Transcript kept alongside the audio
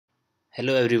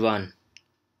Hello everyone,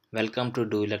 welcome to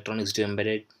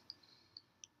doElectronics-doEmbedded.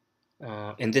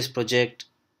 In this project,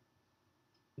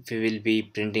 we will be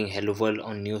printing Hello World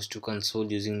on NIOS II console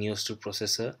using NIOS II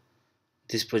processor.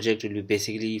 This project will be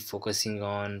basically focusing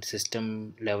on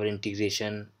system level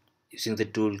integration using the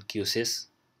tool QSys.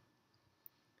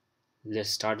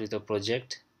 Let's start with the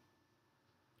project.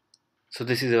 So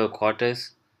this is our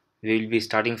quarters. We will be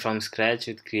starting from scratch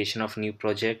with creation of new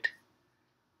project.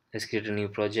 Let's create a new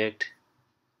project.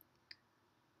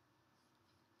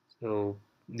 So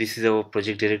this is our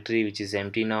project directory which is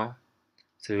empty now.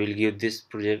 So we'll give this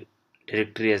project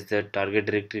directory as the target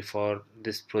directory for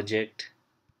this project.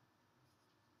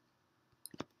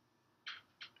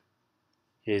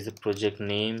 Here is the project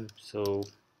name. So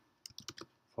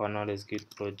for now let's give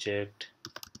project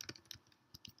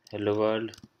hello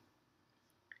world,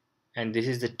 and this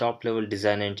is the top level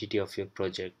design entity of your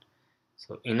project.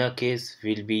 So in our case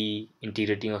we'll be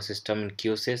integrating our system in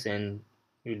QSys, and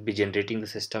we'll be generating the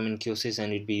system in QSys,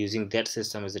 and we'll be using that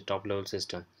system as the top level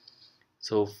system.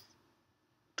 So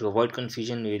to avoid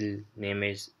confusion, we'll name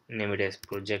it as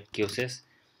project QSys,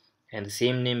 and the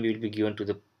same name will be given to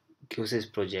the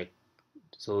QSys project.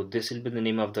 So this will be the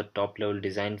name of the top level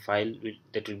design file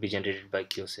that will be generated by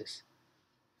QSys.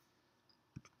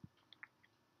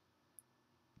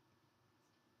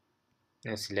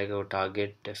 Let's select our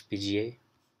target FPGA.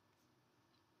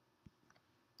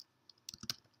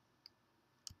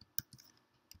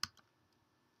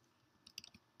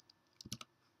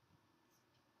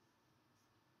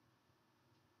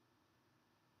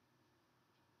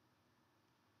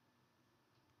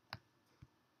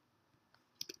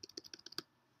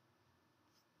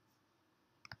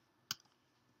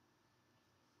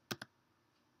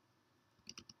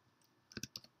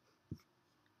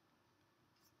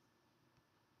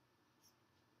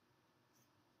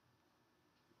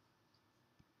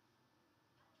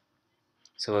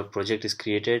 So our project is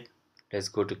created. Let's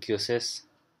go to QSys.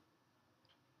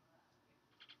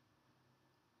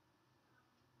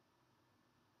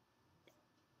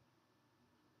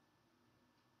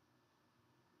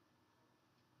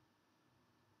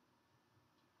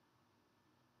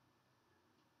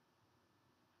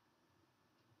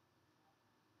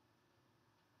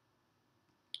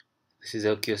 This is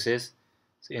our QSys.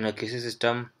 So in our QSys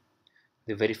system,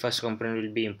 the very first component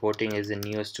we'll be importing is the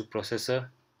NIOS II processor.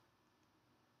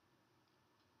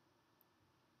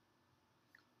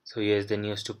 So here is the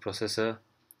NIOS II processor.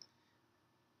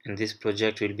 In this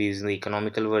project we'll be using the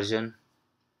economical version.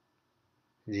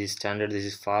 This is standard, this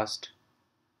is fast.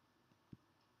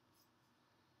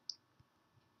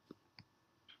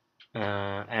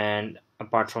 And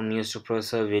apart from NIOS II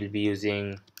processor, we'll be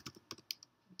using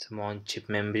some on-chip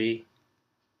memory.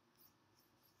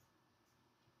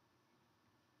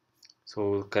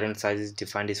 So current size is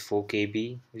defined as 4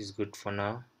 KB, which is good for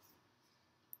now.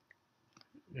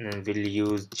 And we'll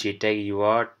use JTAG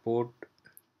UART port.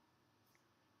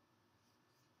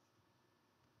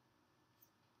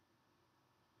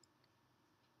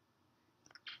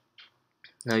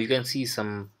 Now you can see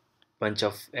some bunch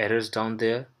of errors down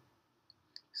there.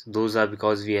 So those are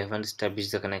because we haven't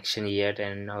established the connection yet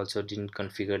and also didn't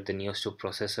configure the NIOS II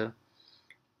processor.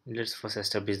 Let's first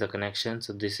establish the connection.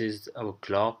 So this is our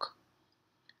clock.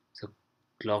 So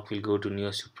clock will go to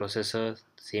NIOS II processor.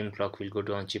 Same clock will go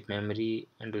to on-chip memory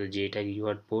and to the JTAG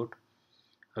UART port.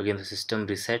 Again, the system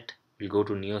reset will go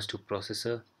to NIOS II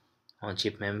processor,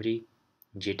 on-chip memory,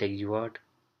 JTAG UART.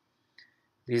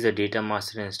 This is the data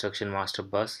master and instruction master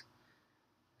bus.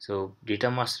 So data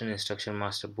master and instruction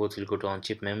master both will go to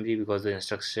on-chip memory because the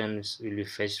instructions will be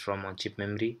fetched from on-chip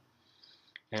memory,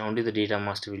 and only the data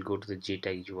master will go to the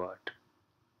JTAG UART.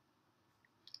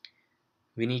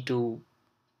 We need to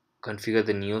configure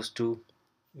the NIOS II.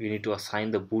 We need to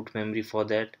assign the boot memory for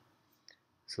that.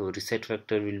 So reset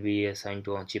vector will be assigned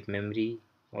to on-chip memory.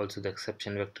 Also the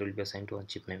exception vector will be assigned to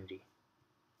on-chip memory.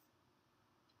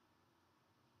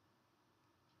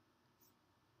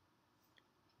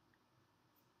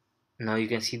 Now you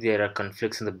can see there are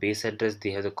conflicts in the base address.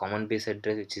 They have the common base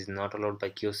address which is not allowed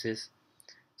by QSys.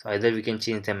 So either we can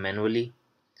change them manually,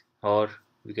 or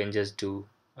we can just do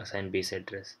assign base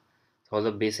address. So all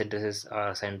the base addresses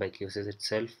are assigned by QSys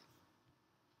itself.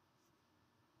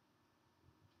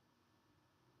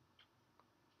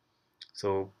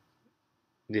 So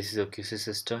this is a QSys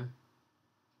system.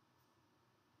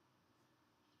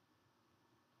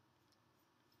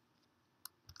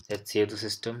 Let's save the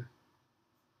system.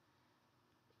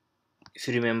 If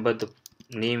you remember the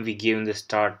name we gave in the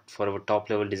start for our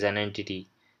top level design entity,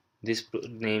 this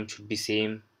name should be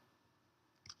same.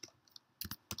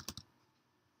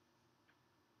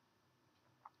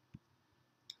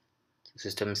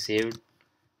 System is saved.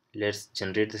 Let's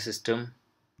generate the system.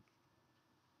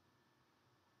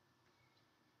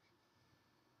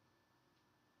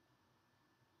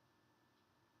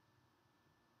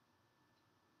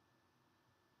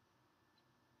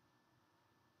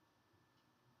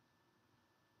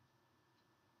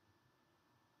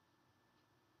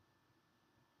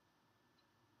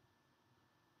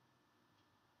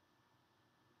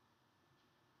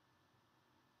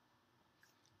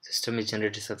 System is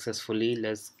generated successfully.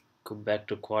 Let's go back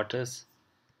to quarters.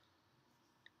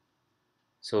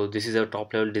 So this is our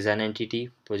top level design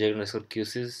entity, project underscore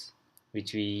QSys,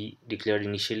 which we declared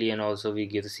initially, and also we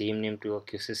give the same name to our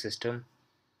QSys system.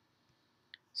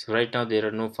 So right now there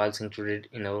are no files included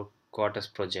in our quarters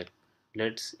project.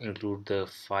 Let's include the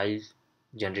file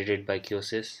generated by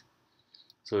QSys.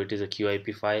 So it is a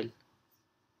QIP file.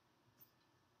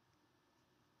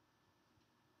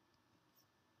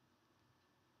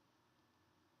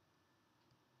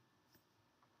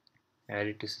 Add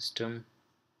it to system.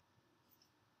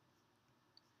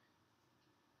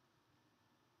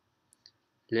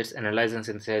 Let's analyze and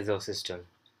synthesize our system.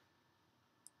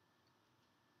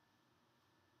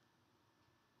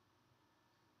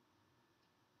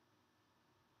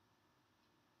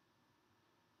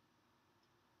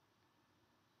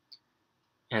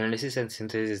 Analysis and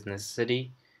synthesis is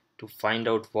necessary to find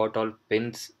out what all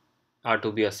pins are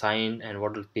to be assigned and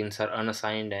what all pins are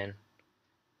unassigned, and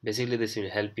basically this will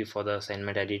help you for the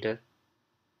assignment editor.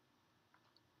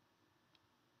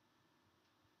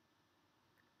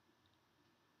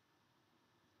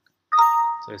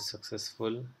 So it's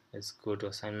successful. Let's go to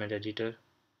assignment editor.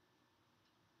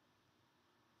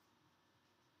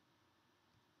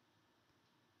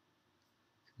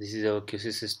 This is our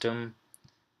QC system.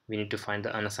 We need to find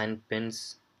the unassigned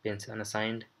pins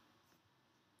unassigned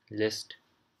list.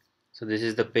 So this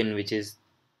is the pin which is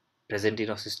present in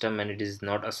our system and it is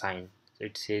not assigned. So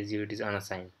it says you it is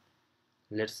unassigned.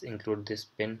 Let's include this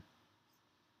pin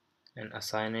and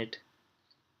assign it.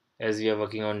 As we are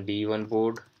working on DE1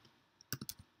 board,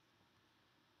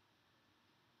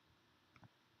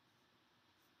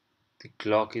 the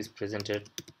clock is presented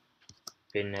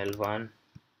pin L1.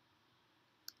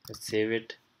 Let's save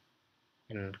it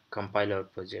and compile our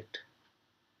project.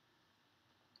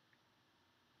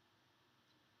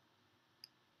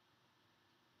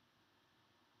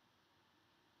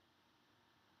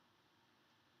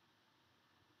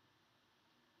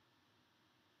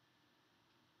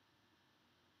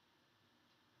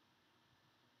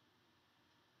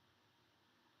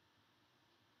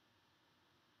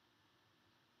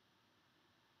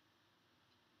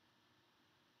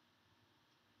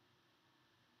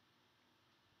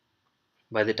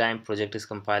 By the time project is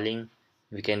compiling,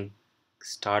 we can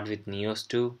start with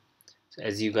NIOS II. So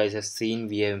as you guys have seen,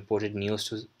 we have imported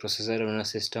NIOS II processor on our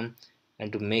system,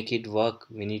 and to make it work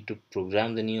we need to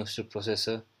program the NIOS II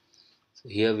processor. So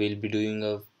here we'll be doing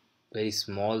a very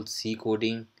small C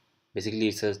coding. Basically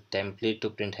it's a template to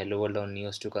print hello world on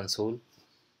NIOS II console.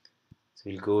 So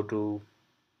we'll go to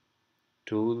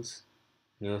tools,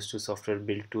 NIOS II software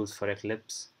build tools for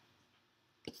Eclipse.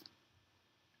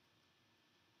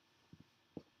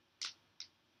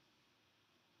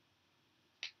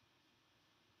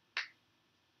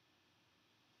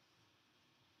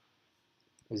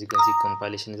 As you can see,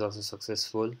 compilation is also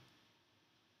successful.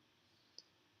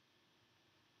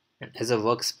 And as a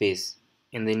workspace,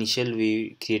 in the initial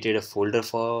we created a folder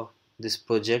for this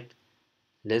project.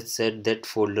 Let's set that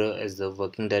folder as the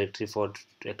working directory for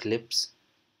Eclipse.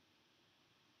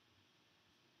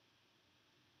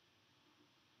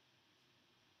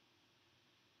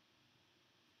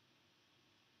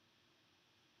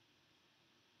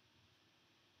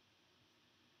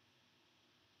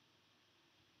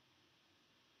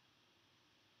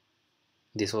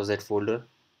 This was that folder.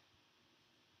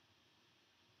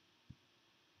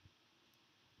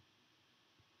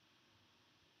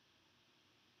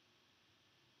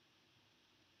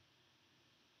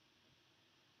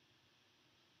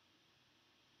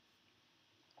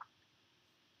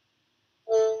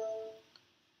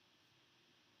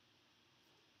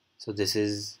 So this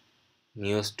is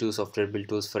NIOS II software build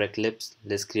tools for Eclipse.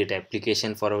 Let's create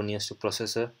application for our NIOS II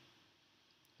processor.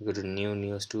 Go to new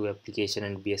NIOS II application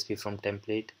and BSP from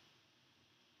template.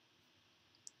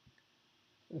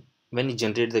 When you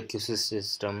generate the QC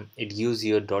system, it gives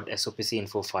you a .sopc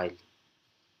info file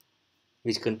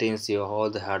which contains your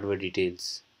all the hardware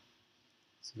details.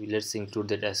 So let's include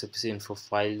that sopc info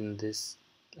file in this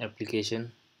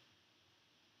application.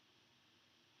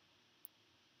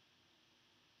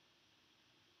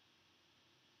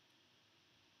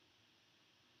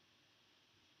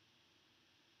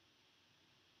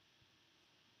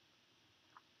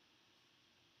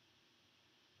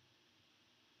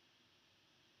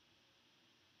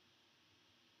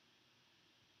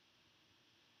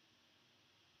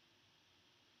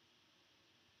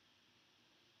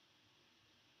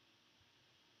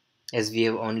 As we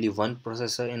have only one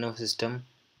processor in our system,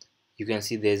 you can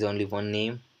see there is only one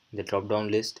name in the drop down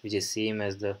list, which is same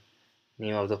as the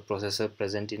name of the processor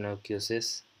present in our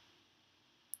QSys,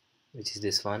 which is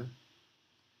this one.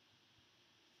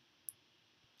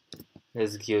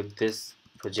 Let's give this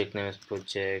project name as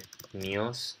project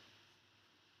NIOS,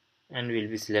 and we'll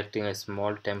be selecting a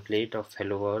small template of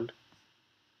hello world.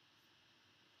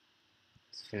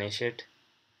 Let's finish it.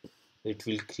 It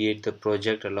will create the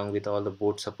project along with all the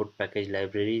board support package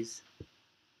libraries.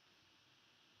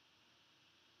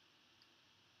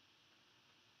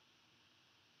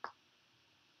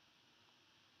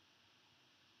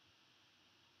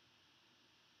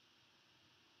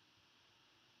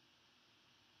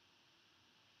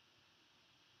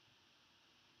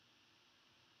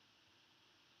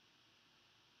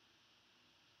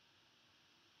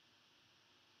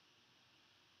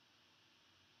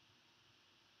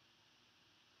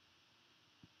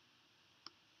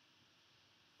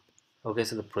 Okay,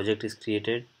 so the project is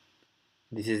created.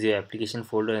 This is the application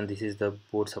folder and this is the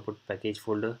board support package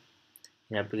folder.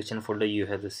 In application folder you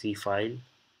have the C file,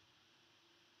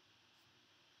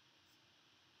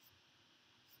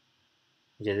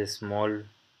 which has a small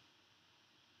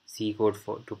C code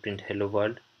to print hello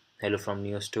world, hello from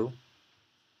NIOS 2.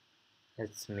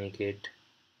 Let's make it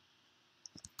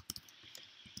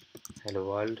hello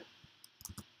world.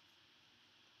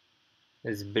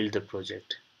 Let's build the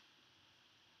project.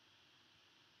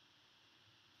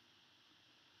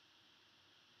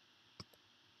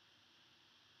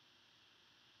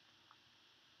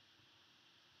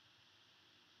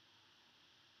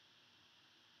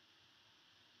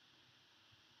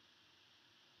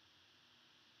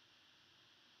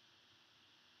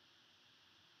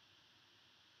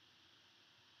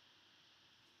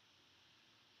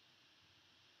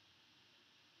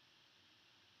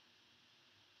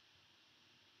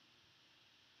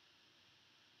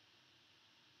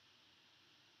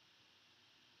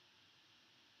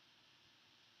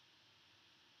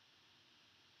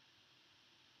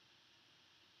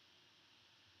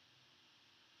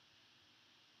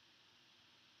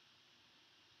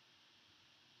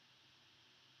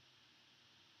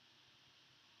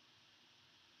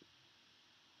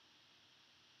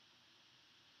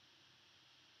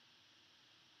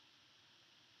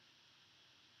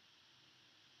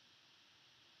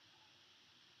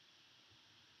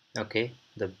 Okay,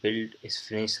 the build is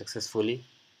finished successfully.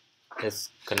 Let's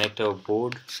connect our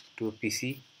board to a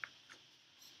PC.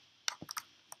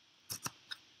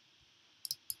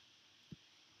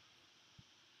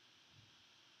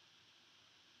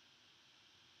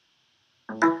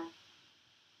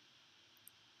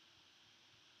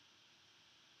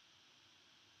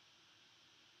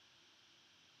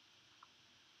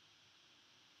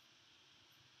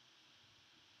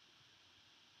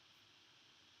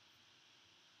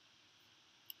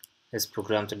 Let's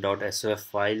program the .sof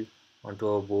file onto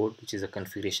our board, which is a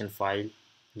configuration file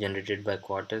generated by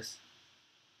Quartus.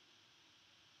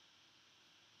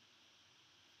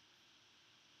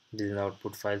 This is the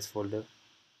output files folder.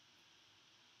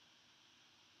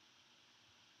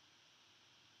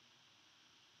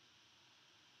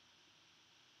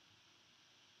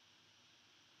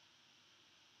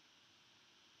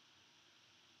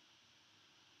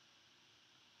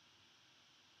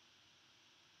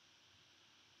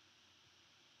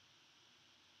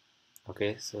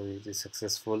 Okay, so it is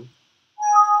successful.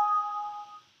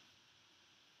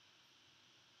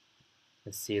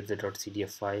 Let's save the .cdf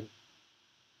file.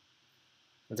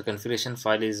 The configuration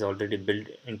file is already built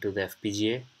into the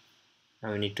FPGA.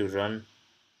 Now we need to run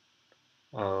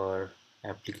our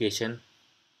application.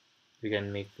 We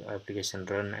can make application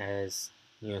run as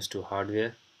NIOS 2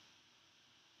 hardware.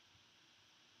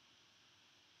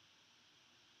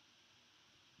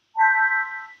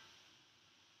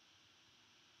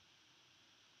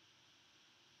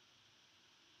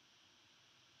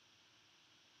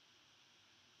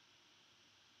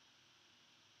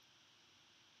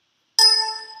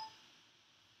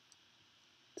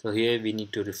 So here we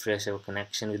need to refresh our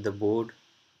connection with the board.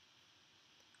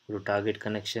 Go to target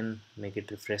connection, make it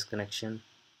refresh connection.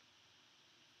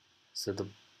 So the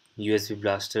USB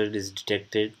blaster is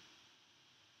detected.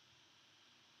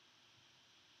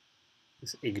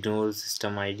 Just ignore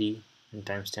system ID and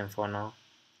timestamp for now.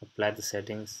 Apply the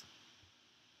settings.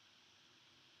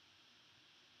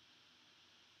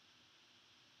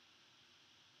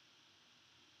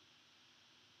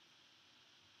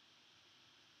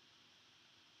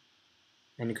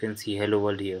 And you can see hello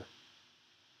world here.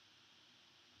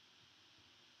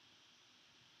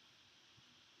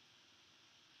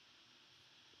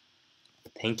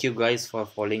 Thank you guys for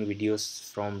following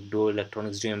videos from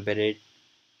doElectronics-doEmbedded.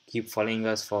 Keep following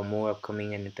us for more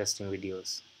upcoming and interesting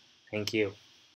videos. Thank you.